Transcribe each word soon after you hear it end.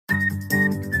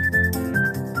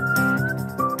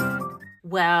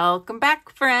Welcome back,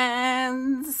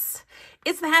 friends.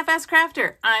 It's the Half-Ass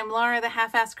Crafter. I'm Laura, the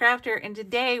Half-Ass Crafter, and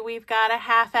today we've got a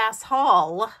half-ass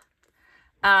haul.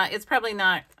 It's probably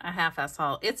not a half-ass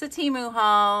haul. It's a Temu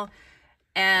haul,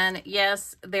 and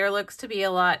yes, there looks to be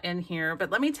a lot in here, but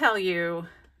let me tell you,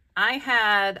 I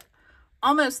had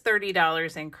almost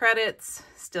 $30 in credits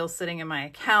still sitting in my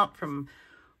account from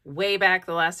way back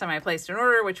the last time I placed an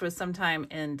order, which was sometime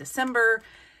in December.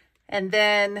 And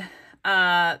then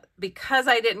because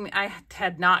I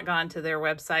had not gone to their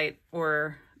website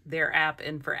or their app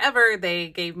in forever, they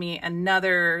gave me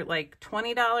another like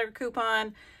 $20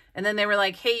 coupon. And then they were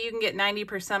like, hey, you can get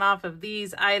 90% off of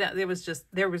these items.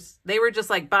 They were just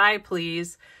like, buy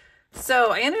please.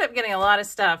 So I ended up getting a lot of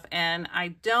stuff, and I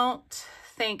don't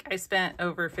think I spent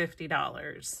over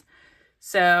 $50.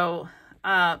 So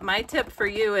my tip for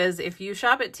you is, if you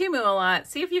shop at Temu a lot,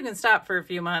 see if you can stop for a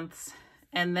few months.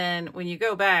 And then when you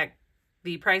go back,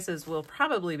 the prices will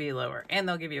probably be lower, and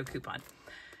they'll give you a coupon.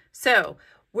 So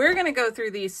we're going to go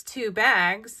through these two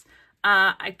bags.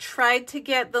 I tried to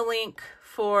get the link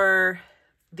for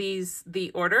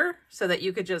the order so that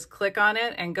you could just click on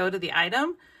it and go to the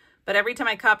item. But every time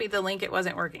I copied the link, it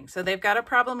wasn't working. So they've got a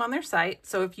problem on their site.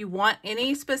 So if you want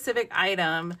any specific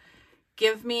item,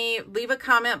 leave a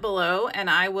comment below and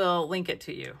I will link it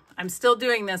to you. I'm still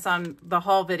doing this on the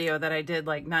haul video that I did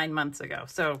like 9 months ago.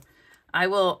 So I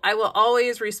will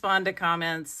always respond to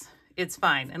comments. It's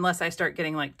fine, unless I start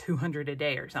getting like 200 a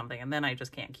day or something, and then I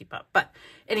just can't keep up. But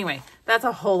anyway, that's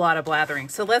a whole lot of blathering.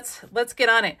 So let's get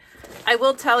on it. I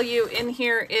will tell you, in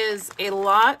here is a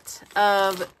lot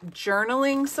of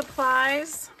journaling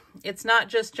supplies. It's not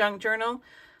just junk journal.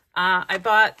 I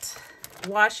bought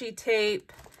washi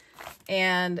tape,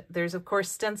 and there's of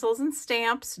course stencils and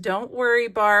stamps. Don't worry,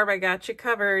 Barb, I got you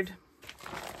covered.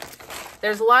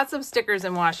 There's lots of stickers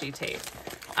and washi tape.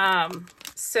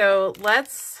 So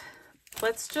let's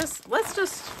just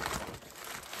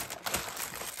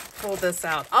pull this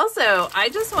out. Also, I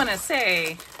just want to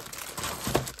say,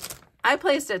 I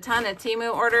placed a ton of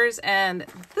Temu orders, and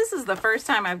this is the first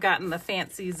time I've gotten the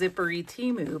fancy zippery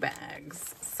Temu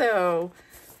bags. So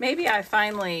maybe I'm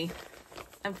finally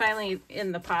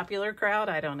in the popular crowd.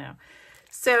 I don't know.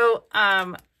 So,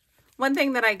 one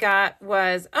thing that I got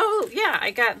was, oh yeah,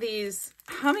 I got these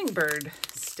hummingbird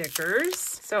stickers.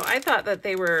 So I thought that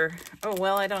they were, oh,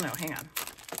 well, I don't know. Hang on.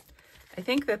 I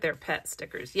think that they're pet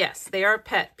stickers. Yes, they are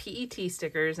PET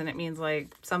stickers, and it means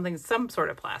like some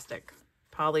sort of plastic,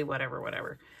 poly,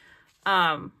 whatever.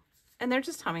 And they're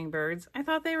just hummingbirds. I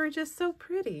thought they were just so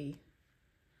pretty.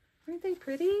 Aren't they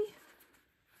pretty?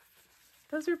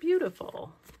 Those are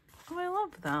beautiful. Oh, I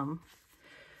love them.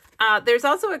 There's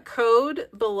also a code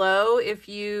below if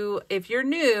you're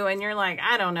new and you're like,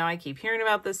 I don't know, I keep hearing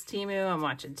about this Temu, I'm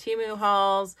watching Temu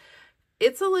hauls.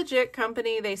 It's a legit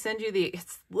company. They send you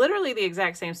it's literally the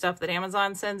exact same stuff that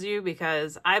Amazon sends you,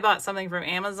 because I bought something from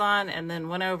Amazon and then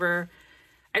went over,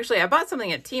 actually I bought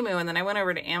something at Temu and then I went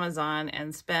over to Amazon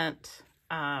and spent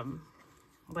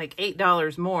like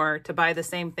 $8 more to buy the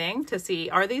same thing, to see,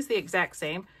 are these the exact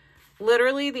same?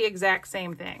 Literally the exact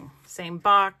same thing, same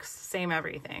box, same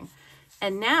everything.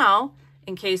 And now,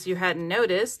 in case you hadn't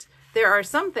noticed, there are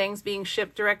some things being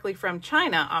shipped directly from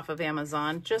China off of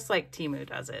Amazon, just like Temu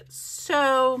does it.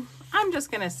 So I'm just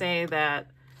going to say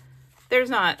that there's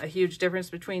not a huge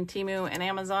difference between Temu and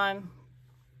Amazon.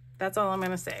 That's all I'm going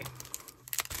to say.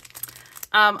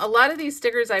 A lot of these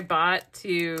stickers I bought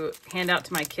to hand out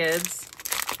to my kids.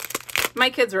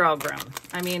 My kids are all grown.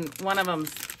 I mean, one of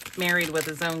them's married with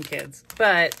his own kids,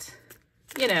 but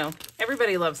you know,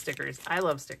 everybody loves stickers. I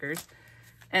love stickers.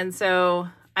 And so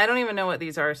I don't even know what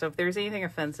these are. So if there's anything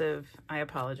offensive, I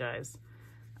apologize.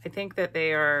 I think that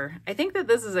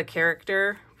this is a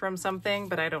character from something,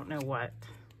 but I don't know what.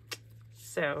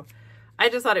 So I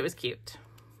just thought it was cute.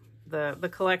 The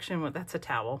collection, that's a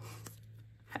towel.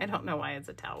 I don't know why it's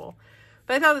a towel,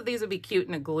 but I thought that these would be cute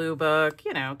in a glue book,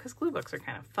 you know, because glue books are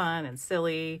kind of fun and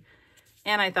silly.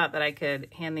 And I thought that I could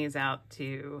hand these out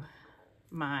to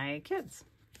my kids.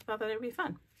 I thought that it would be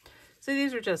fun. So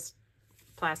these are just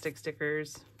plastic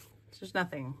stickers. There's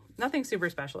nothing super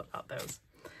special about those.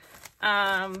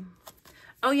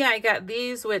 Oh yeah, I got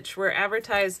these, which were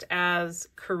advertised as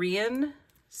Korean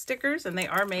stickers, and they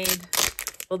are made,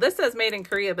 well, this says made in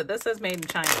Korea, but this says made in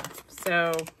China.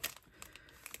 So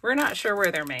we're not sure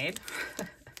where they're made.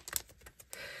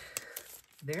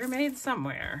 They're made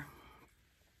somewhere.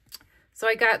 So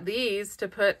I got these to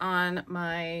put on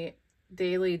my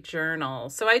daily journal.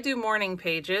 So I do morning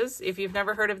pages. If you've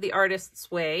never heard of The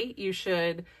Artist's Way, you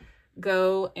should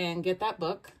go and get that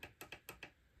book.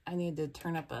 I need to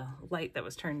turn up a light that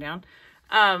was turned down.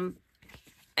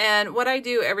 And what I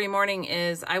do every morning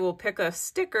is I will pick a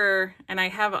sticker, and I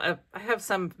have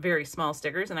some very small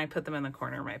stickers, and I put them in the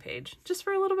corner of my page just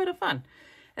for a little bit of fun.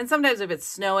 And sometimes if it's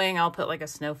snowing, I'll put like a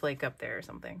snowflake up there or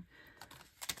something.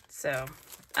 So,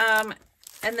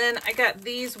 and then I got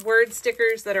these word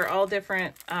stickers that are all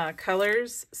different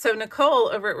colors. So Nicole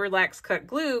over at Relax Cut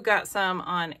Glue got some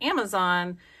on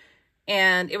Amazon,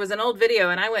 and it was an old video,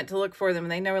 and I went to look for them,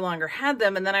 and they no longer had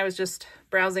them. And then I was just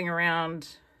browsing around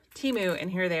Temu, and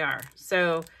here they are.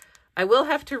 So I will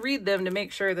have to read them to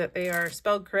make sure that they are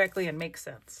spelled correctly and make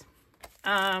sense.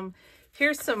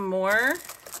 Here's some more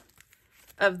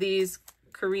of these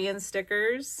Korean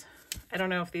stickers. I don't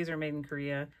know if these are made in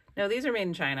Korea. No, these are made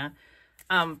in China.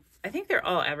 I think they're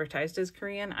all advertised as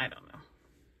Korean. I don't know.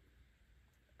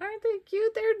 Aren't they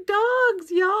cute? They're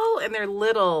dogs, y'all. And they're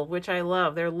little, which I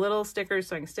love. They're little stickers,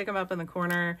 so I can stick them up in the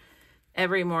corner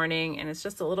every morning. And it's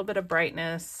just a little bit of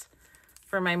brightness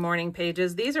for my morning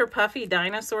pages. These are puffy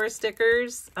dinosaur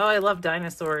stickers. Oh, I love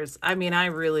dinosaurs. I mean, I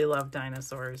really love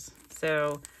dinosaurs.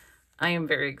 So I am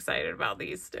very excited about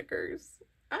these stickers.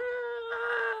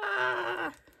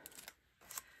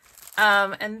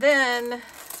 And then,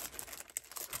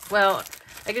 well,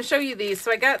 I can show you these.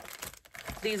 So I got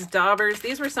these daubers.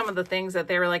 These were some of the things that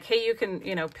they were like, hey, you can,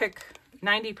 you know, pick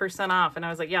 90% off. And I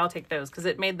was like, yeah, I'll take those, because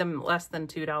it made them less than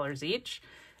 $2 each.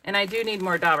 And I do need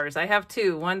more daubers. I have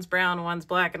two. One's brown, one's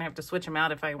black, and I have to switch them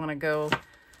out if I want to go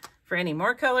for any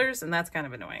more colors, and that's kind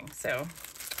of annoying. So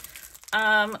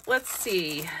let's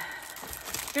see.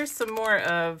 Here's some more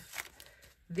of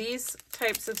these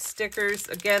types of stickers.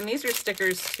 Again, these are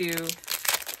stickers to,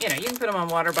 you know, you can put them on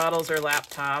water bottles or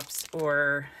laptops,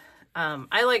 or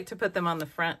I like to put them on the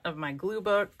front of my glue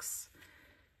books.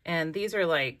 And these are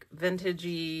like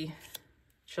vintagey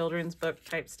children's book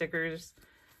type stickers.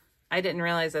 I didn't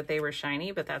realize that they were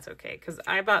shiny, but that's okay, because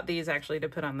I bought these actually to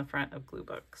put on the front of glue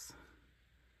books.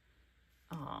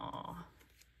 Oh,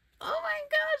 oh my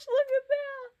gosh, look at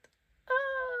that.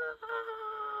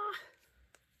 Ah.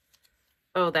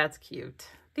 Oh, that's cute.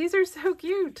 These are so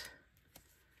cute.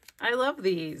 I love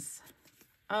these.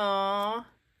 Oh,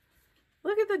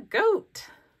 look at the goat.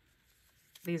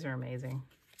 These are amazing.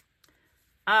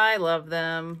 I love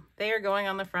them. They are going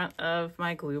on the front of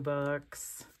my glue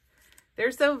books.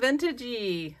 They're so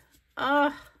vintagey.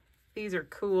 Oh, these are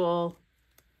cool.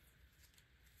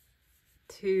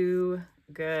 Too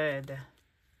good.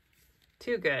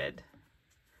 Too good.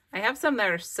 I have some that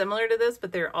are similar to this,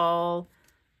 but they're all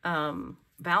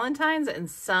Valentine's and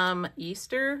some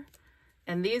Easter.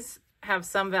 And these have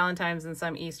some Valentine's and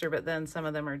some Easter, but then some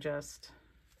of them are just,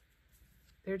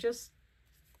 they just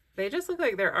look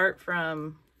like they're art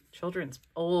from children's,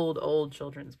 old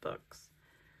children's books,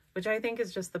 which I think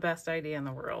is just the best idea in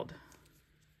the world.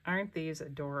 Aren't these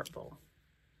adorable?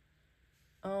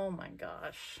 Oh my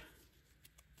gosh.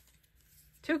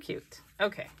 Too cute.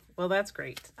 Okay, well, that's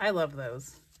great. I love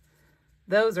those.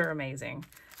 Those are amazing.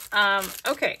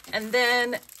 Okay, and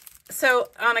then, so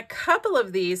on a couple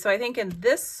of these, so I think in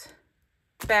this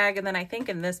bag, and then I think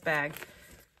in this bag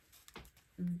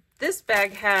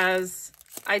has,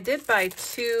 I did buy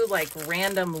two like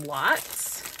random lots.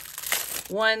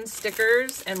 One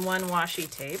stickers and one washi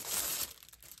tape.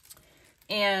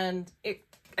 And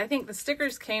I think the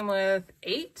stickers came with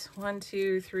 8. 1,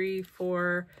 2, 3,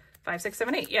 4, 5, 6,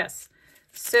 7, 8. Yes.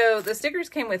 So the stickers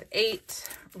came with 8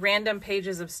 random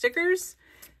pages of stickers.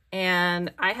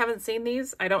 And I haven't seen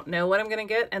these. I don't know what I'm going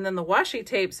to get. And then the washi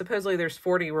tape, supposedly there's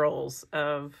 40 rolls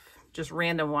of just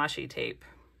random washi tape.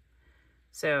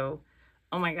 So,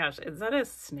 oh my gosh, is that a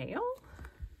snail?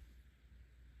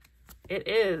 It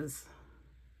is.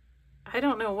 I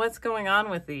don't know what's going on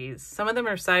with these. Some of them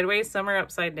are sideways, some are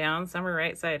upside down, some are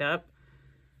right side up.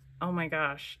 Oh my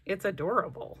gosh, it's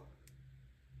adorable.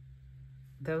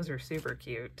 Those are super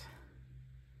cute.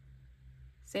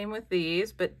 Same with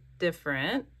these, but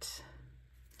different.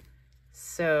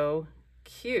 So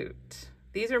cute.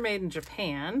 These are made in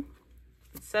Japan.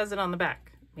 It says it on the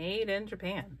back, made in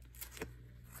Japan.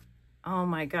 Oh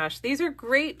my gosh, these are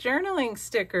great journaling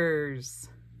stickers.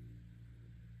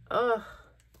 Ugh.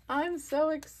 I'm so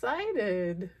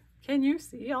excited. Can you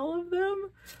see all of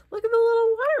them? Look at the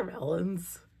little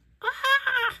watermelons.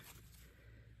 Ah!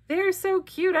 They're so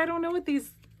cute. I don't know what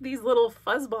these little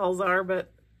fuzzballs are,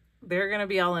 but they're going to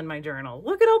be all in my journal.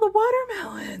 Look at all the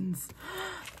watermelons.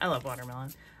 I love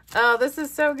watermelon. Oh, this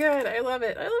is so good. I love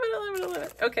it. I love it. I love it. I love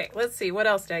it. Okay, let's see. What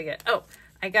else did I get? Oh,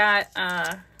 I got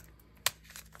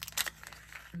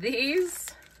these.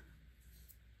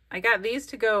 I got these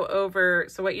to go over.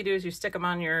 So what you do is you stick them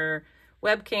on your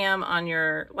webcam on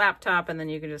your laptop, and then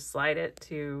you can just slide it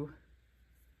to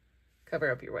cover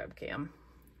up your webcam.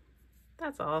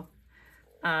 That's all.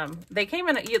 They came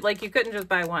in, you couldn't just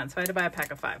buy one, so I had to buy a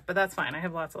pack of 5, but that's fine. I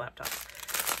have lots of laptops.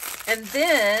 And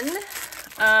then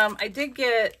I did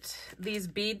get these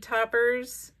bead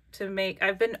toppers to make.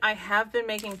 I have been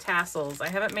making tassels. I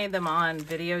haven't made them on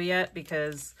video yet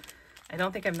because I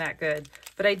don't think I'm that good,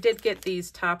 but I did get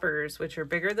these toppers, which are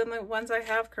bigger than the ones I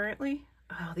have currently.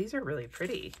 Oh, these are really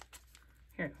pretty.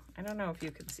 Here, I don't know if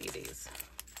you can see these.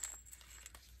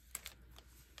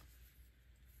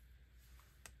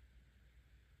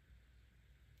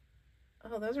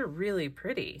 Oh, those are really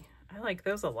pretty. I like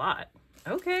those a lot.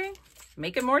 Okay,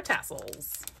 making more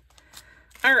tassels.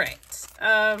 All right,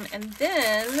 and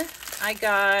then I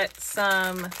got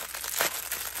some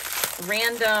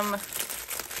random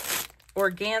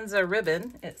organza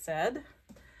ribbon, it said.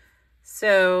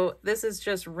 So this is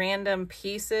just random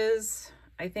pieces.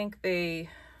 I think they,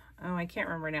 oh, I can't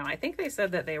remember now. I think they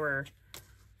said that they were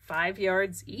 5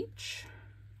 yards each,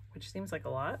 which seems like a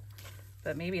lot,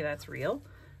 but maybe that's real.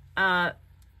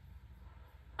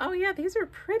 Oh yeah, these are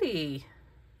pretty.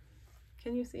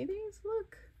 Can you see these?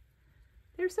 Look,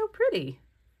 they're so pretty.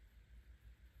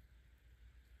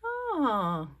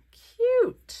 Oh,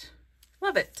 cute.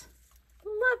 Love it.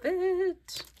 Love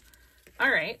it.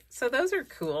 All right, so those are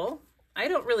cool. I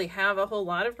don't really have a whole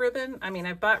lot of ribbon. I mean,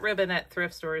 I've bought ribbon at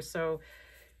thrift stores, so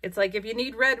it's like if you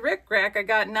need red rickrack, I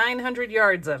got 900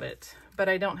 yards of it, but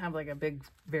I don't have like a big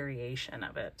variation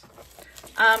of it.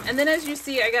 And then as you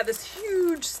see, I got this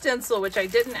huge stencil, which I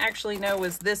didn't actually know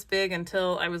was this big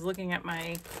until I was looking at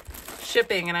my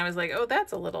shipping, and I was like, oh,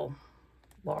 that's a little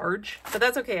large, but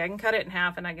that's okay. I can cut it in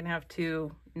half and I can have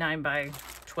 2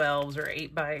 9x12s or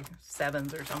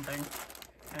 8x7s or something.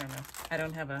 I don't know. I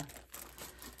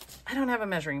don't have a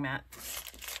measuring mat.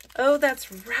 Oh,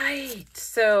 that's right.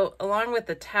 So along with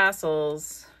the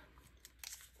tassels,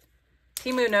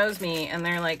 Temu knows me and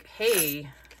they're like, hey,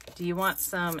 do you want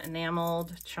some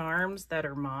enameled charms that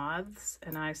are moths?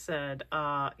 And I said,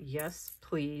 yes,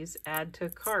 please, add to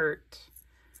cart.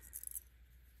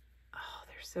 Oh,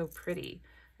 they're so pretty.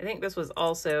 I think this was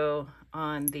also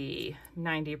on the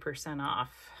 90%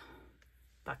 off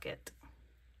bucket.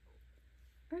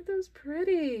 Aren't those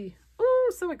pretty?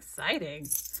 Oh, so exciting.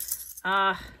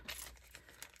 Adding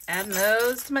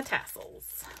those to my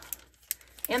tassels.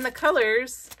 And the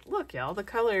colors, look y'all, the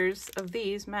colors of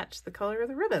these match the color of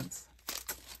the ribbons.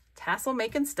 Tassel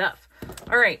making stuff.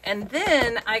 All right, and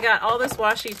then I got all this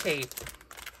washi tape.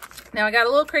 Now I got a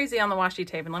little crazy on the washi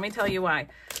tape, and let me tell you why.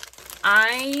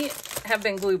 I have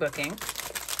been glue booking.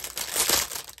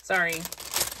 Sorry.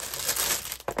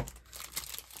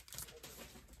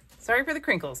 Sorry for the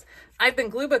crinkles. I've been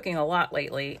glue booking a lot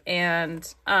lately,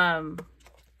 and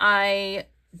I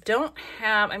don't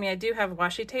have, I mean, I do have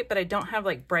washi tape, but I don't have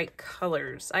like bright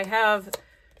colors. I have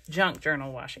junk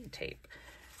journal washi tape,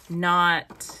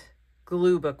 not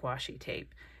glue book washi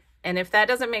tape. And if that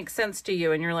doesn't make sense to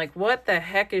you and you're like, what the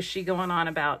heck is she going on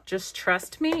about? Just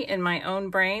trust me, in my own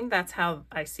brain, that's how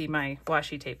I see my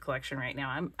washi tape collection right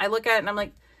now. I look at it and I'm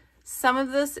like, some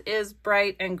of this is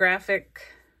bright and graphic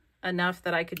enough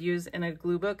that I could use in a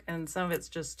glue book, and some of it's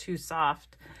just too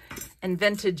soft and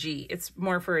vintagey. It's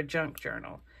more for a junk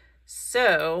journal.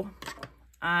 So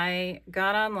I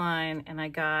got online and I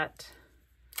got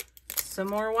some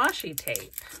more washi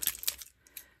tape.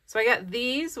 So I got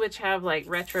these, which have like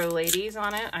retro ladies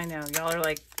on it. I know y'all are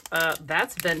like,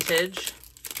 that's vintage.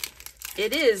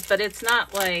 It is, but it's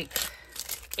not like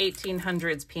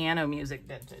 1800s piano music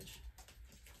vintage.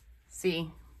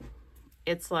 See,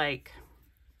 it's like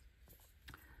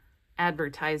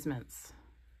advertisements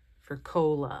for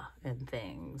cola and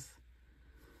things.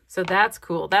 So that's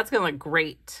cool. That's gonna look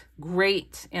great,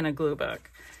 great in a glue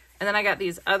book. And then I got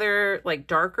these other like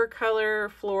darker color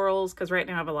florals, because right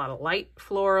now I have a lot of light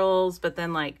florals, but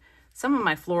then like some of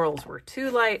my florals were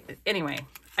too light. Anyway,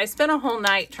 I spent a whole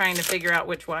night trying to figure out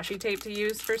which washi tape to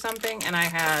use for something, and I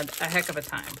had a heck of a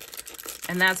time.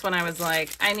 And that's when I was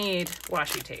like, I need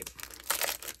washi tape.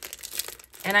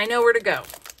 And I know where to go.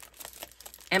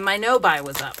 And my no-buy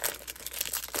was up.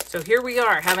 So here we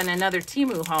are having another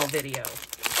Temu haul video.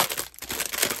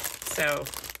 So,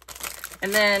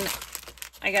 and then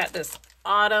I got this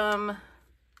autumn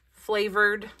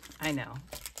flavored, I know,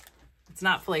 it's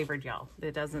not flavored, y'all.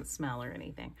 It doesn't smell or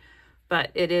anything,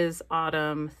 but it is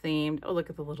autumn themed. Oh, look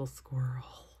at the little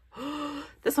squirrel.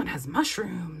 This one has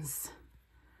mushrooms.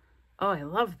 Oh, I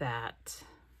love that.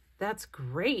 That's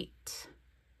great.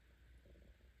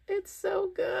 It's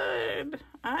so good.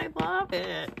 I love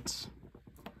it.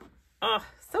 Oh,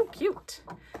 so cute.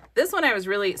 This one I was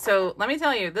really, so let me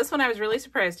tell you, this one I was really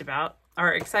surprised about,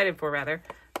 or excited for rather,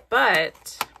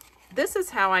 but this is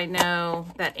how I know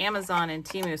that Amazon and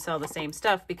Temu sell the same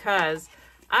stuff, because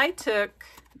I took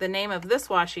the name of this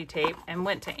washi tape and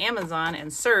went to Amazon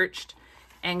and searched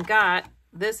and got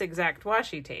this exact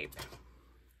washi tape.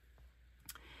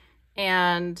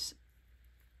 And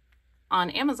on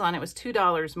Amazon, it was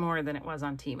 $2 more than it was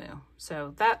on Temu.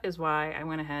 So that is why I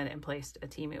went ahead and placed a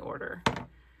Temu order.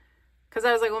 Because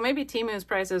I was like, well, maybe Temu's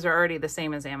prices are already the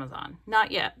same as Amazon.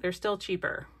 Not yet. They're still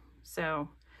cheaper. So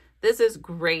this is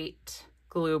great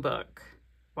glue book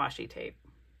washi tape,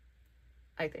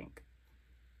 I think.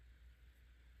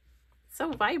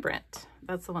 So vibrant.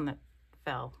 That's the one that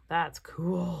fell. That's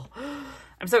cool.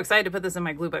 I'm so excited to put this in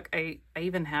my glue book. I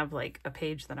even have like a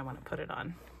page that I want to put it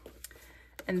on.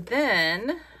 And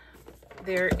then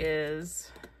there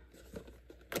is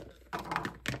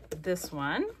this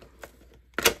one.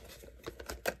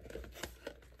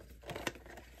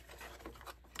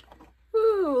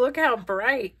 Ooh, look how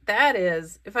bright that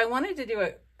is. If I wanted to do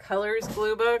a colors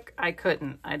glue book, I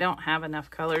couldn't. I don't have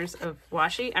enough colors of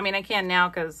washi. I mean, I can now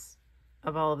because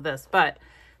of all of this, but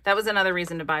that was another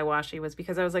reason to buy washi, was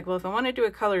because I was like, well, if I want to do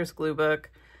a colors glue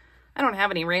book, I don't have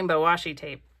any rainbow washi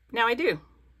tape. Now I do.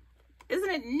 Isn't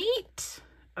it neat?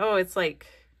 Oh, it's like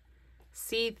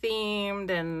sea themed,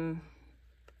 and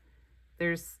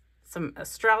there's some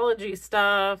astrology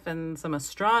stuff and some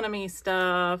astronomy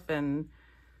stuff and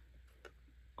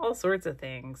all sorts of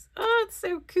things. Oh, it's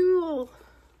so cool.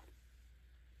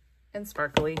 And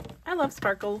sparkly. I love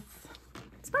sparkles.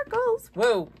 Sparkles.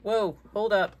 Whoa, whoa,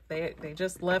 hold up. They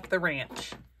just left the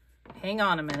ranch. Hang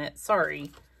on a minute.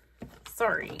 Sorry.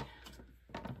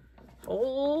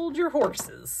 Hold your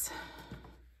horses.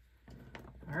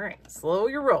 All right, slow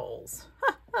your rolls.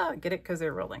 Get it? Because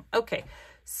they're rolling. Okay,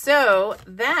 so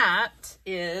that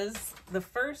is the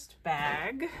first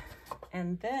bag.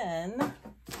 And then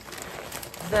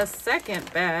the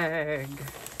second bag.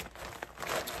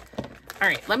 All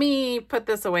right, let me put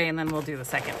this away and then we'll do the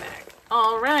second bag.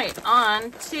 All right,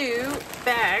 on to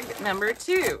bag number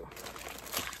 2.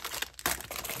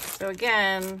 So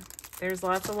again, there's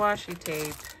lots of washi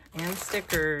tape and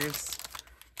stickers.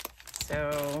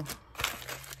 So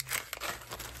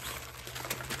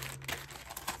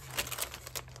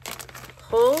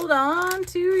hold on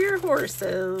to your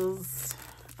horses.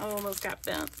 I almost got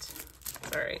bent.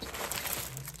 It's all right.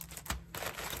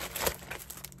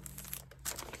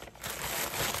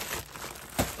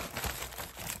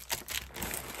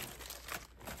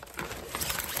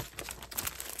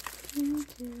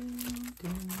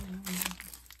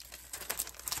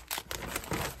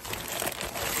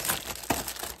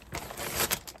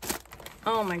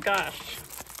 Oh my gosh,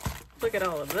 look at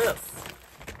all of this.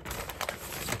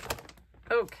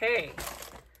 Okay,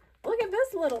 look at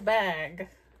this little bag.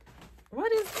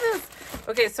 What is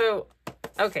this?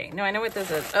 Okay, no, I know what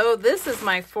this is. Oh, this is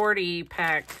my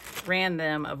 40-pack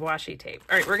random of washi tape.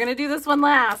 All right, we're gonna do this one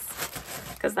last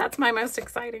because that's my most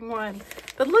exciting one.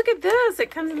 But look at this, it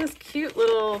comes in this cute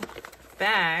little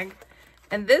bag.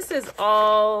 And this is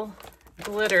all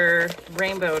glitter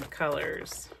rainbowed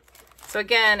colors. So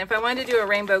again, if I wanted to do a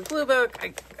rainbow glue book,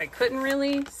 I couldn't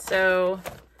really. So,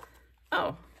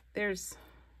 oh, there's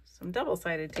some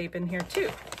double-sided tape in here too.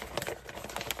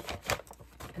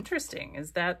 Interesting.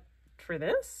 Is that for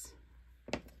this?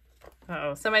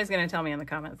 Uh-oh, somebody's going to tell me in the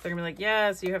comments. They're going to be like,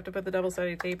 yes, you have to put the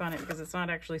double-sided tape on it because it's not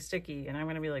actually sticky. And I'm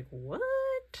going to be like, what?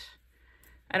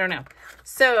 I don't know.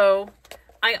 So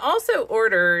I also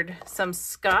ordered some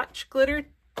Scotch glitter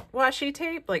washi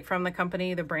tape, like from the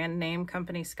company, the brand name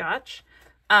company Scotch.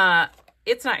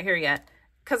 It's not here yet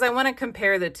because I want to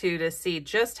compare the two to see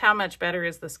just how much better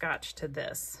is the Scotch to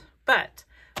this. But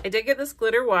I did get this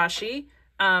glitter washi.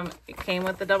 It came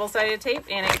with the double-sided tape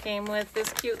and it came with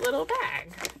this cute little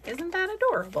bag. Isn't that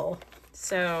adorable?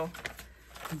 So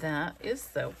that is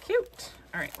so cute.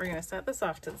 All right, we're going to set this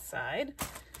off to the side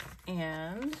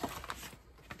and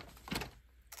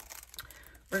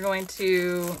we're going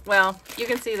to, well, you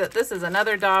can see that this is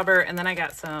another dauber, and then I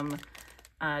got some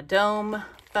dome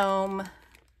foam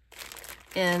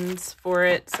ends for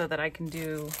it so that I can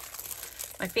do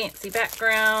my fancy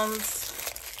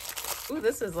backgrounds. Ooh,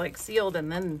 this is like sealed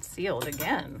and then sealed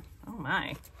again. Oh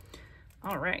my.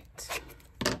 All right.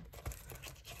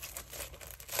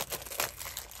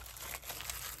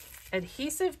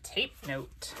 Adhesive tape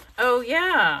note. Oh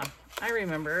yeah, I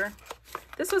remember.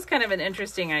 This was kind of an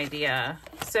interesting idea.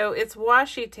 So it's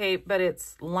washi tape, but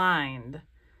it's lined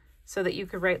so that you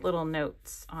could write little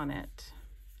notes on it.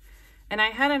 And I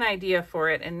had an idea for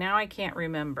it, and now I can't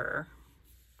remember.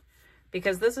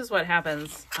 Because this is what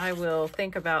happens. I will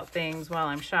think about things while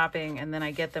I'm shopping, and then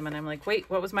I get them, and I'm like, wait,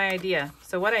 what was my idea?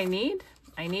 So what I need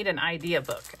I need an idea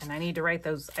book, and I need to write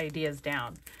those ideas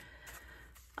down.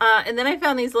 And then I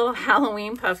found these little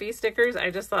Halloween puffy stickers. I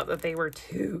just thought that they were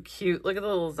too cute. Look at the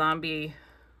little zombie,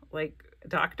 like,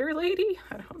 doctor lady.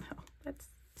 I don't know. That's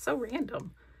so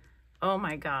random. Oh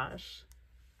my gosh.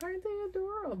 Aren't they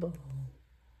adorable?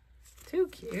 Too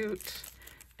cute.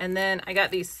 And then I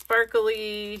got these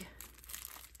sparkly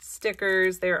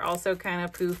stickers. They're also kind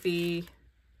of poofy.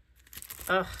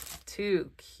 Ugh, too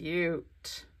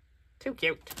cute. Too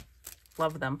cute.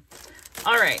 Love them.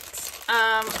 All right.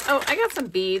 Oh, I got some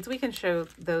beads. We can show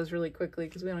those really quickly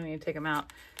because we don't need to take them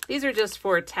out. These are just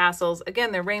for tassels.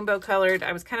 Again, they're rainbow colored.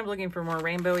 I was kind of looking for more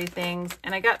rainbowy things.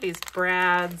 And I got these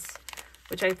brads,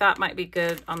 which I thought might be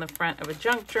good on the front of a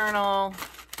junk journal.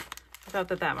 I thought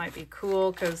that that might be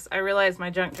cool because I realized my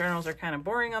junk journals are kind of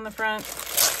boring on the front.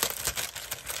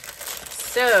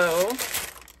 So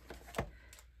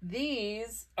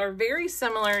these are very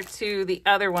similar to the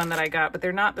other one that I got, but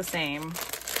they're not the same.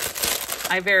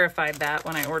 I verified that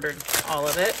when I ordered all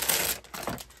of it.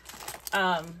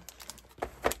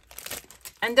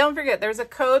 And don't forget, there's a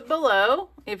code below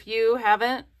if you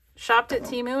haven't shopped at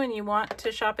Temu and you want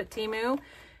to shop at Temu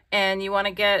and you want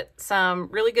to get some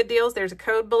really good deals. There's a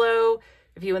code below.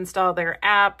 If you install their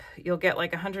app, you'll get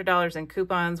like $100 in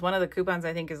coupons. One of the coupons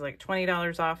I think is like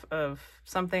 $20 off of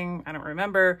something. I don't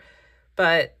remember,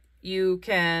 but you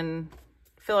can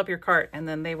fill up your cart and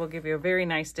then they will give you a very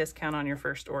nice discount on your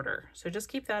first order. So just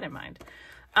keep that in mind.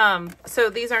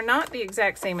 So these are not the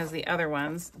exact same as the other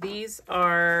ones. These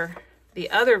are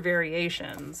the other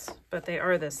variations, but they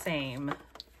are the same.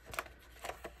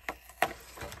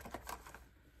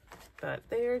 But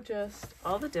they're just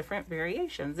all the different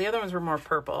variations. The other ones were more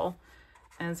purple.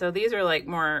 And so these are like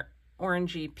more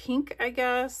orangey pink, I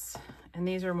guess. And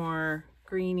these are more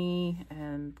greeny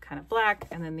and kind of black.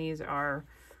 And then these are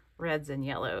reds and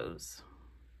yellows,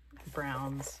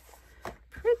 browns.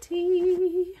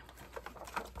 Pretty.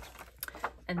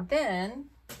 And then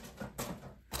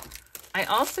I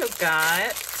also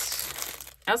got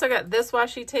this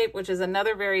washi tape, which is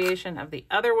another variation of the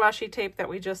other washi tape that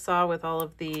we just saw with all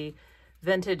of the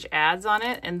vintage ads on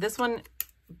it. And this one,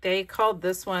 they called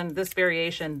this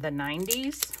variation the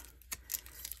 90s.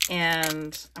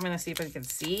 And I'm going to see if I can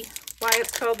see why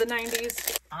it's called the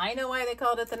 90s. I know why they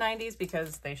called it the 90s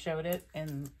because they showed it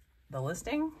in the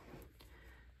listing.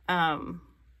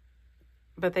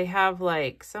 But they have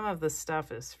like, some of the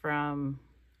stuff is from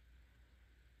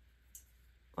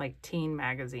like teen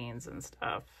magazines and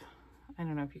stuff. I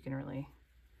don't know if you can really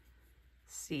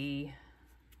see.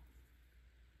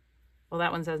 Well,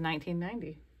 that one says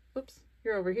 1990. Oops,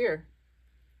 you're over here.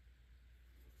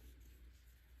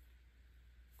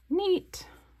 Neat.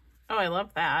 Oh, I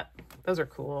love that. Those are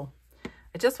cool.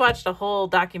 I just watched a whole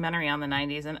documentary on the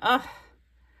 90s and it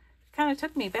kind of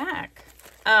took me back.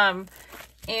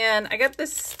 And I got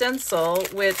this stencil,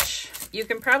 which you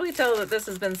can probably tell that this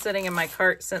has been sitting in my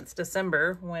cart since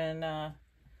December when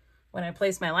I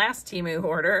placed my last Temu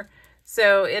order.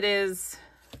 So it is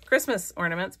Christmas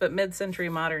ornaments, but mid-century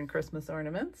modern Christmas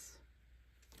ornaments.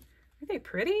 Are they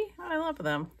pretty? Oh, I love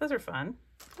them. Those are fun.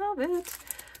 Love it.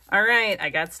 All right, I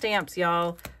got stamps,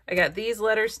 y'all. I got these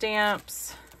letter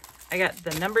stamps. I got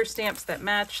the number stamps that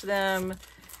match them.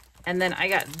 And then I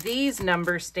got these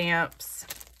number stamps.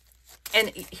 And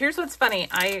here's what's funny.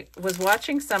 I was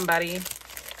watching somebody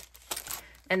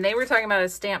and they were talking about a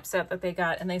stamp set that they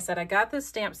got. And they said, I got this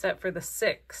stamp set for the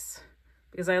 6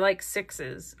 because I like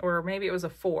 6s, or maybe it was a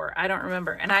 4. I don't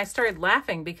remember. And I started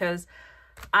laughing because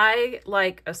I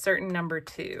like a certain number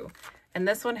 2. And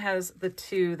this one has the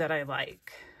 2 that I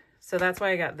like. So that's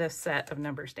why I got this set of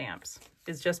number stamps.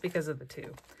 It's just because of the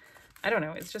 2. I don't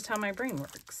know. It's just how my brain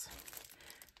works.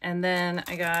 And then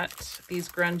I got these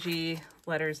grungy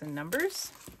letters and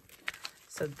numbers.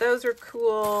 So those are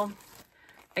cool.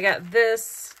 I got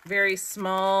this very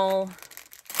small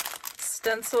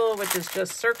stencil, which is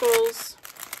just circles.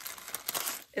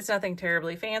 It's nothing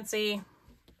terribly fancy.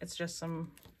 It's just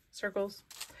some circles.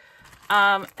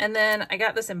 And then I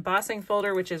got this embossing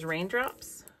folder, which is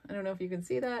raindrops. I don't know if you can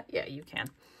see that. Yeah, you can.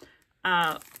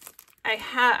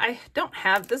 I don't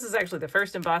have, this is actually the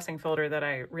first embossing folder that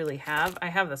I really have. I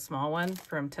have the small one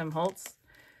from Tim Holtz,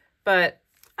 but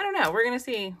I don't know. We're going to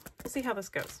see, we'll see how this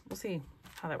goes. We'll see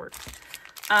how that works.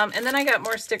 And then I got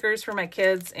more stickers for my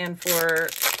kids and for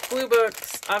Blue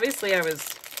Books. Obviously I was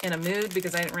in a mood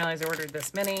because I didn't realize I ordered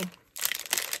this many.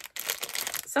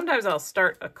 Sometimes I'll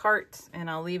start a cart and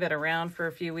I'll leave it around for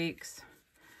a few weeks.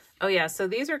 Oh yeah, so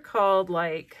these are called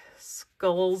like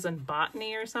Skulls and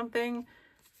Botany or something,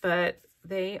 but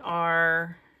they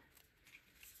are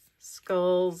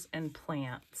skulls and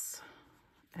plants.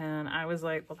 And I was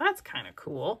like, well, that's kind of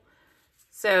cool.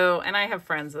 So, and I have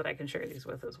friends that I can share these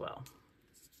with as well.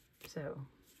 So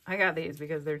I got these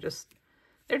because they're just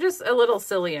a little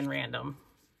silly and random.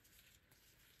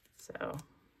 So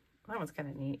that one's kind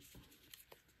of neat.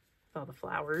 With all the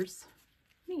flowers.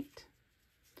 Neat.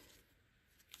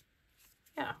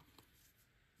 Yeah.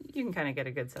 You can kind of get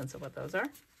a good sense of what those are.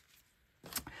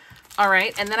 All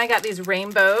right. And then I got these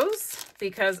rainbows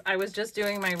because I was just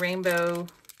doing my rainbow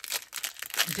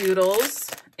doodles.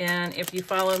 And if you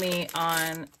follow me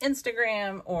on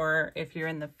Instagram or if you're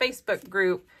in the Facebook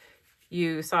group,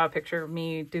 you saw a picture of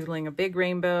me doodling a big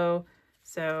rainbow.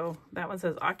 So that one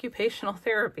says occupational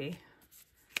therapy.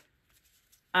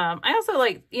 I also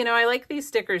like, I like these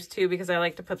stickers too because I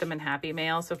like to put them in Happy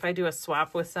Mail. So if I do a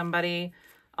swap with somebody,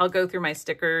 I'll go through my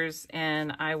stickers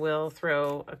and I will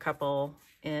throw a couple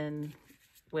in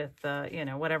with,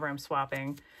 whatever I'm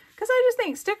swapping. Because I just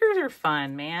think stickers are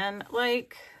fun, man.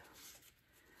 Like,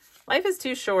 life is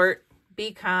too short.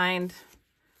 Be kind.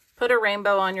 Put a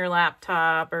rainbow on your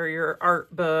laptop or your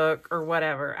art book or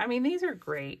whatever. I mean, these are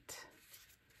great.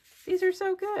 These are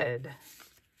so good.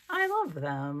 I love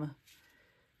them.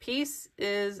 Peace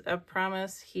is a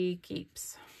promise he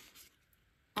keeps.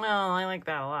 Oh, I like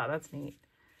that a lot. That's neat.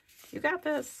 You got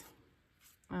this.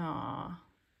 Aw.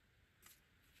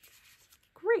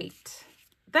 Great.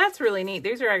 That's really neat.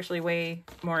 These are actually way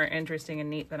more interesting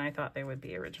and neat than I thought they would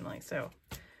be originally. So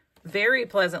very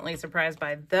pleasantly surprised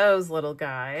by those little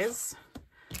guys.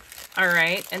 All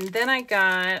right. And then I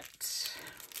got...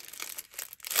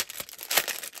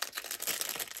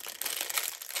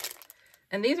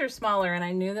 And these are smaller, and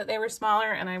I knew that they were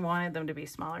smaller, and I wanted them to be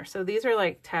smaller. So these are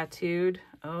like tattooed.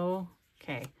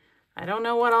 Okay. I don't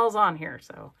know what all's on here.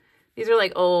 So these are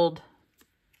like old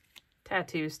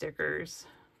tattoo stickers.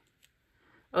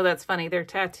 Oh, that's funny. They're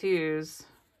tattoos.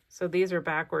 So these are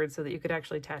backwards so that you could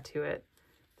actually tattoo it.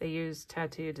 They use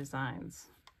tattoo designs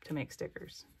to make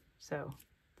stickers. So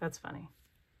that's funny.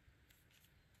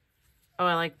 Oh,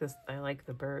 I like this. I like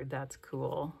the bird. That's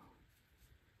cool.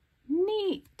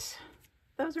 Neat.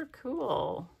 Those are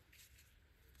cool.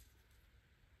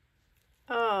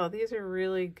 Oh, these are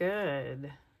really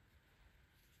good.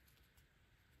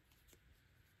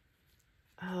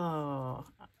 Oh,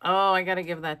 I got to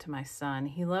give that to my son.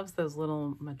 He loves those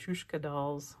little Matryoshka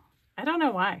dolls. I don't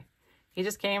know why. He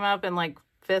just came up in like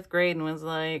 5th grade and was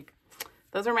like,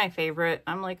 those are my favorite.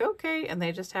 I'm like, okay. And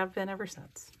they just have been ever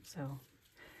since. So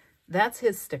that's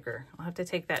his sticker. I'll have to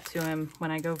take that to him when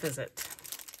I go visit.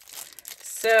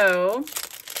 So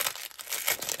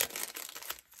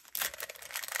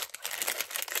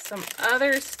some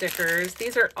other stickers.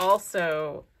 These are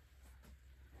also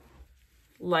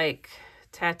like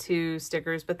tattoo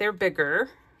stickers, but they're bigger.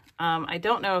 I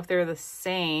don't know if they're the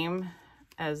same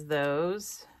as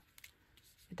those.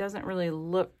 It doesn't really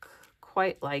look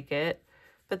quite like it,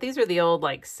 but these are the old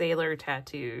like sailor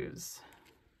tattoos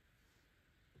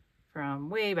from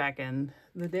way back in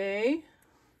the day.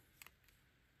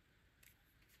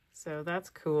 So that's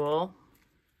cool.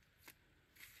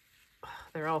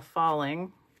 They're all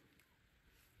falling.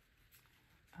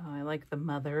 Oh, I like the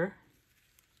mother.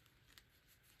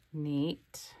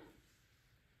 Neat.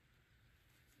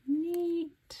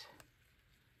 Neat.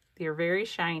 They're very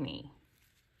shiny.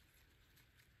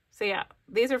 So yeah,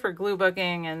 these are for glue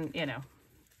booking and,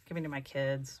 giving to my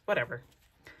kids, whatever.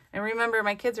 And remember,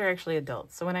 my kids are actually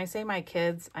adults. So when I say my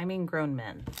kids, I mean grown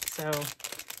men. So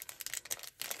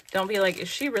don't be like, is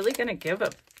she really going to give a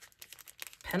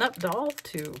pinup doll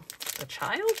to a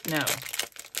child? No,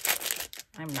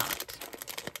 I'm not.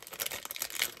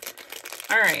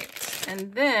 All right.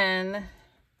 And then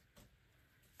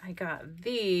I got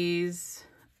these.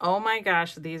 Oh my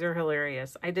gosh, these are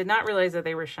hilarious. I did not realize that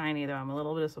they were shiny though. I'm a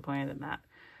little disappointed in that.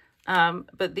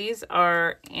 But these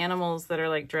are animals that are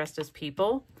like dressed as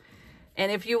people.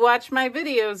 And if you watch my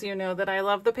videos, you know that I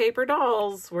love the paper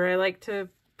dolls where I like to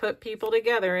put people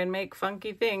together and make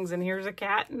funky things. And here's a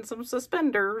cat and some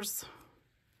suspenders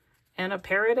and a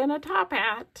parrot in a top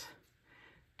hat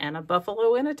and a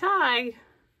buffalo in a tie.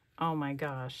 Oh my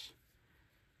gosh.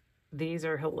 These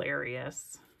are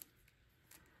hilarious.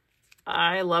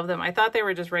 I love them. I thought they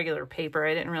were just regular paper.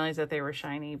 I didn't realize that they were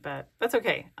shiny, but that's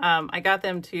okay. I got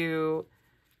them to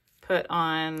put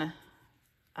on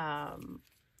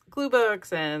glue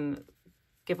books and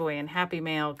give away in Happy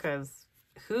Mail because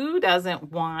who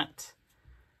doesn't want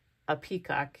a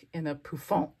peacock in a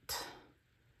pouffant?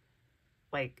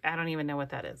 Like, I don't even know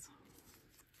what that is.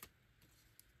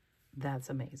 That's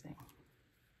amazing.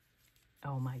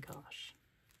 Oh my gosh.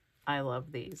 I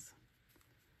love these.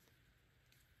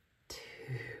 Too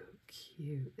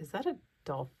cute. Is that a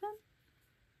dolphin?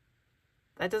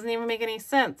 That doesn't even make any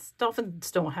sense.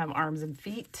 Dolphins don't have arms and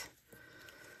feet.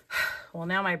 Well,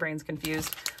 now my brain's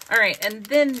confused. All right, and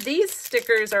then these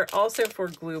stickers are also for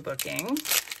glue booking,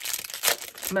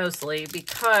 mostly,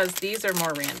 because these are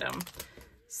more random.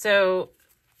 So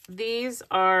these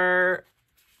are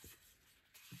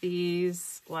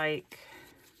these, like,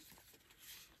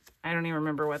 I don't even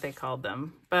remember what they called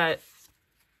them, but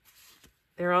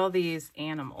they're all these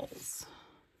animals.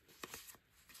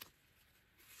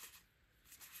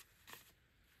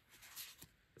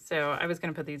 So I was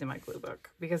going to put these in my glue book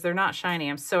because they're not shiny.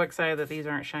 I'm so excited that these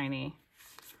aren't shiny.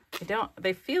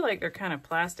 They feel like they're kind of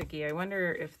plasticky. I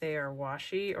wonder if they are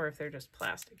washi or if they're just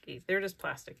plasticky. They're just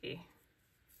plasticky.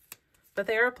 But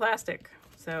they are plastic.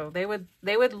 So they would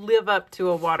live up to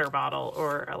a water bottle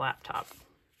or a laptop.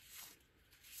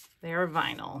 They are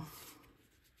vinyl.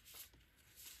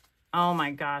 Oh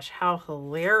my gosh, how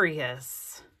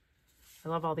hilarious. I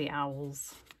love all the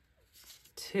owls.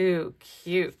 Too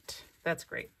cute. That's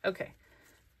great. Okay.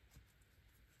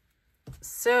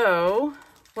 So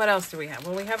what else do we have?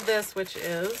 Well, we have this, which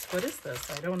is, what is this?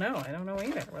 I don't know. I don't know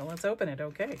either. Well, let's open it.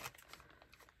 Okay.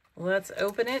 Let's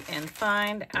open it and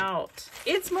find out.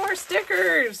 It's more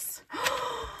stickers.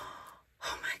 Oh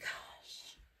my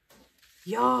gosh.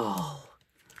 Y'all,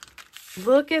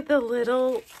 look at the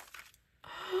little,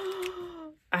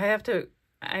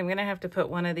 I'm going to have to put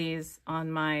one of these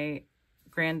on my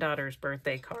granddaughter's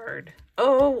birthday card.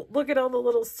 Oh, look at all the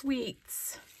little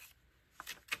sweets.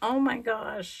 Oh my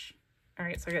gosh. All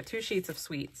right, so I got 2 sheets of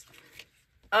sweets.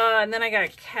 And then I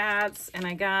got cats, and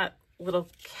I got little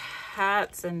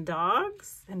cats and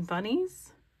dogs and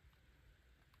bunnies.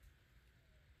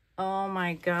 Oh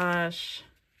my gosh.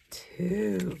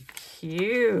 Too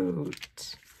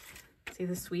cute. See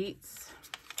the sweets?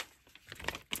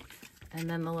 And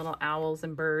then the little owls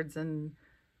and birds and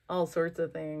all sorts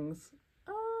of things.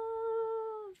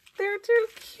 Oh, they're too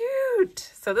cute.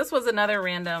 So this was another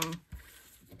random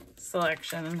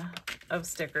selection of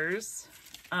stickers.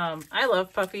 I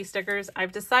love puffy stickers.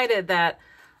 I've decided that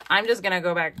I'm just going to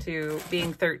go back to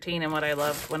being 13 and what I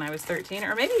loved when I was 13,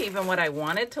 or maybe even what I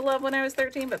wanted to love when I was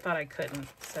 13, but thought I couldn't.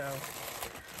 So,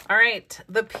 all right.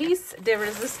 The piece de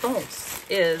resistance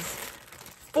is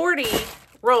 40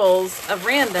 rolls of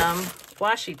random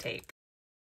washi tape.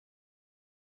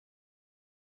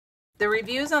 The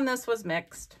reviews on this was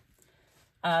mixed.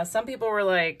 Some people were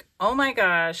like, oh my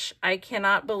gosh, I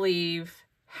cannot believe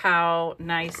how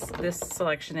nice this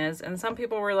selection is. And some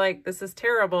people were like, this is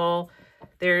terrible.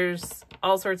 There's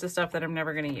all sorts of stuff that I'm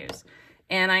never going to use.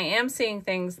 And I am seeing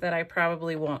things that I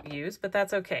probably won't use, but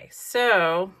that's okay.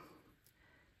 So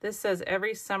this says,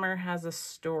 every summer has a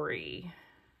story.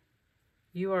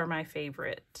 You are my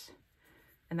favorite.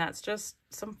 And that's just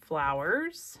some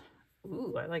flowers.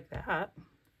 Ooh, I like that.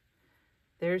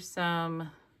 There's some,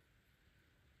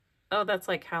 oh, that's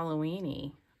like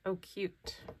Halloween-y. Oh,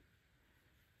 cute.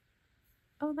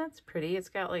 Oh, that's pretty. It's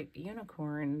got like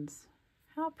unicorns.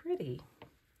 How pretty.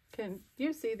 Can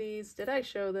you see these? Did I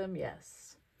show them?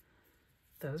 Yes.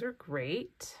 Those are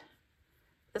great.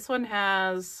 This one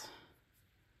has,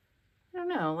 I don't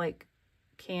know, like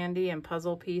candy and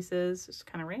puzzle pieces. It's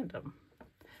kind of random.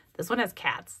 This one has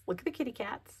cats. Look at the kitty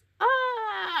cats.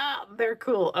 Ah, they're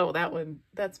cool. Oh, that one,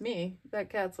 that's me. That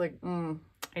cat's like,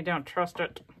 I don't trust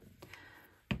it.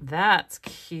 That's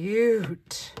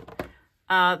cute.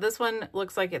 This one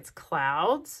looks like it's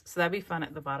clouds, so that'd be fun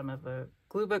at the bottom of a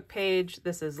glue book page.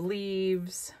 This is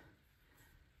leaves.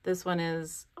 This one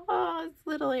is, oh, it's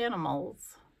little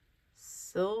animals.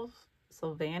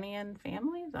 Sylvanian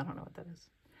families? I don't know what that is.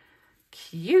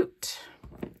 Cute.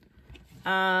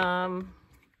 Oh,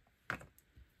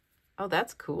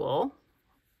 that's cool.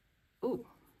 Ooh,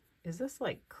 is this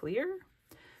like clear?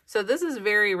 So this is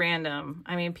very random.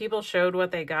 I mean, people showed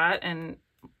what they got, and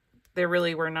there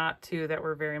really were not 2 that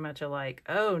were very much alike.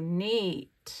 Oh,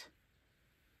 neat.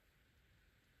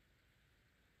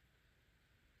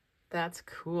 That's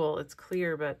cool. It's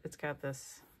clear, but it's got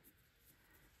this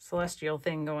celestial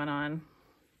thing going on.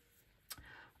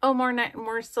 Oh,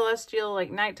 more celestial, like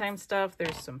nighttime stuff.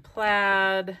 There's some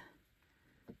plaid.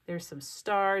 There's some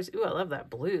stars. Ooh, I love that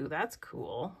blue. That's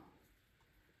cool.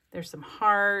 There's some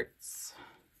hearts.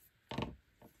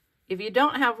 If you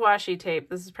don't have washi tape,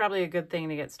 this is probably a good thing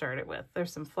to get started with.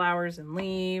 There's some flowers and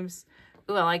leaves.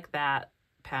 Ooh, I like that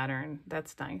pattern.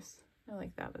 That's nice. I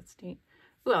like that. That's neat.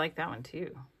 Ooh, I like that one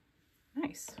too.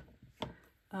 Nice.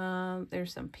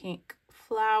 There's some pink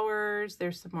flowers.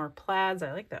 There's some more plaids.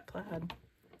 I like that plaid.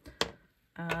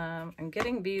 I'm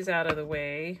getting these out of the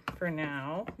way for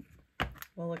now.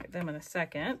 We'll look at them in a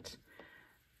second.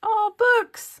 Oh,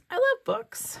 books. I love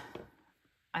books.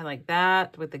 I like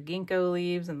that with the ginkgo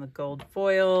leaves and the gold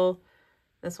foil.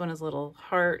 This one is little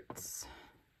hearts.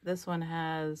 This one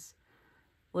has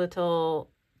little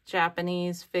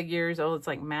Japanese figures. Oh, it's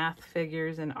like math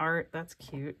figures and art. That's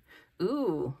cute.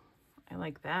 Ooh, I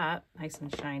like that. Nice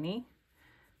and shiny.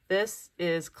 This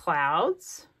is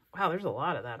clouds. Wow, there's a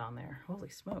lot of that on there. Holy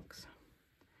smokes.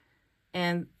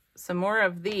 And some more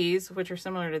of these, which are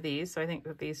similar to these. So I think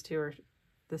that these two are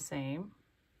the same.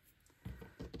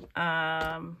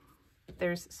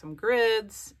 There's some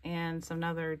grids and some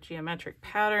other geometric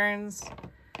patterns.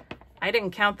 I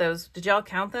didn't count those. Did y'all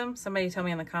count them? Somebody tell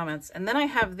me in the comments. And then I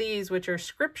have these, which are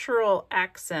scriptural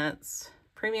accents,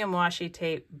 premium washi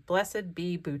tape, Blessed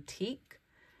Be Boutique.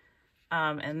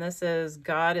 And this is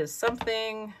God is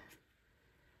something.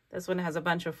 This one has a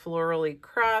bunch of florally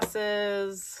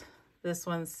crosses. This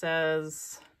one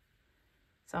says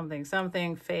something,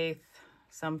 something, faith,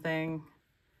 something.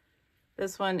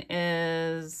 This one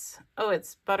is, oh,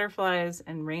 it's butterflies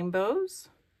and rainbows.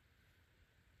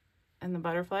 And the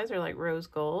butterflies are like rose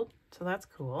gold. So that's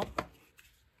cool.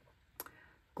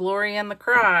 Glory in the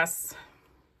cross.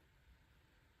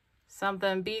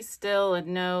 Something, be still and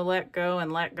know, let go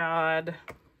and let God.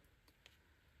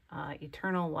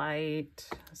 Eternal light.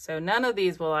 So none of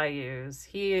these will I use.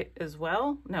 He is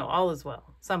well. No, all is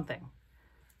well. Something.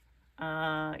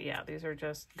 Yeah, these are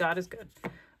just, God is good.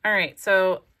 All right.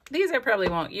 So these I probably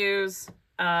won't use.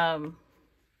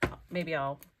 Maybe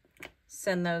I'll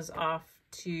send those off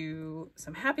to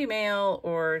some Happy Mail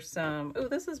or some, oh,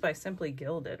 this is by Simply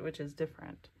Gilded, which is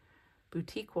different.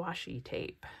 Boutique washi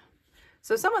tape.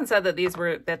 So someone said that these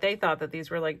were, that they thought that these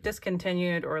were like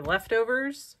discontinued or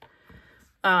leftovers.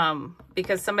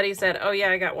 Because somebody said, oh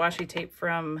yeah, I got washi tape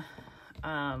from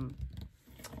the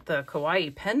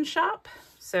Kawaii Pen Shop.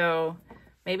 So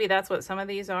maybe that's what some of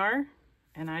these are.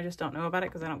 And I just don't know about it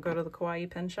because I don't go to the Kawaii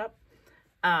Pen Shop.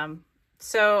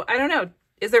 So I don't know.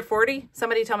 Is there 40?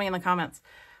 Somebody tell me in the comments.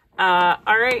 All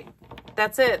right,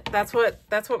 that's it. That's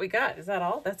what we got. Is that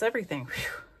all? That's everything.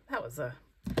 Whew. That was a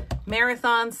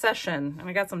marathon session. And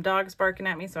I got some dogs barking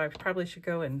at me, so I probably should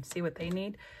go and see what they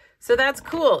need. So that's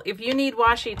cool. If you need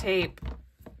washi tape,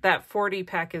 that 40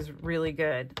 pack is really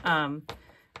good.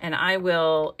 And I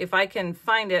will, if I can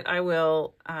find it, I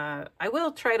will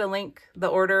try to link the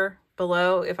order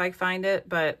below if I find it.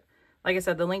 But like I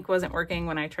said, the link wasn't working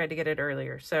when I tried to get it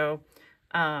earlier. So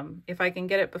if I can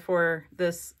get it before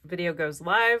this video goes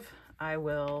live, I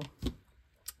will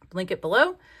link it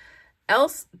below.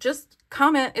 Else, just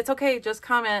comment. It's okay. Just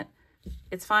comment.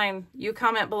 It's fine. You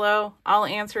comment below. I'll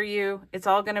answer you. It's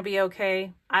all going to be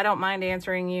okay. I don't mind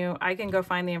answering you. I can go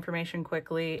find the information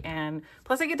quickly. And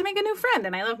plus I get to make a new friend,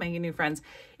 and I love making new friends.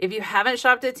 If you haven't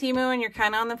shopped at Temu and you're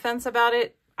kind of on the fence about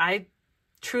it, I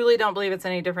truly don't believe it's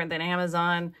any different than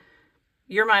Amazon.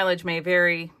 Your mileage may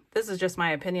vary. This is just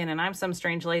my opinion, and I'm some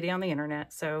strange lady on the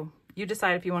internet. So you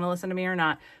decide if you want to listen to me or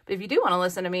not. But if you do want to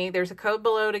listen to me, there's a code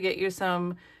below to get you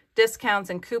some discounts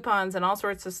and coupons and all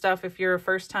sorts of stuff if you're a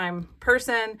first-time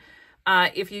person.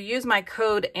 If you use my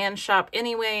code and shop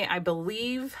anyway, I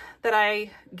believe that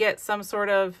I get some sort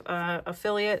of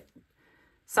affiliate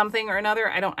something or another.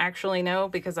 I don't actually know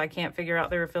because I can't figure out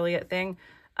their affiliate thing.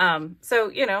 So,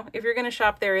 you know, if you're going to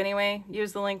shop there anyway,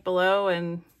 use the link below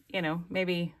and, you know,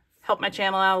 maybe help my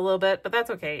channel out a little bit, but that's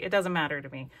okay. It doesn't matter to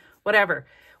me.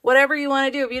 Whatever you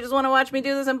want to do. If you just want to watch me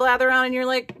do this and blather on and you're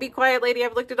like, be quiet, lady,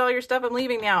 I've looked at all your stuff, I'm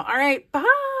leaving now. All right, bye.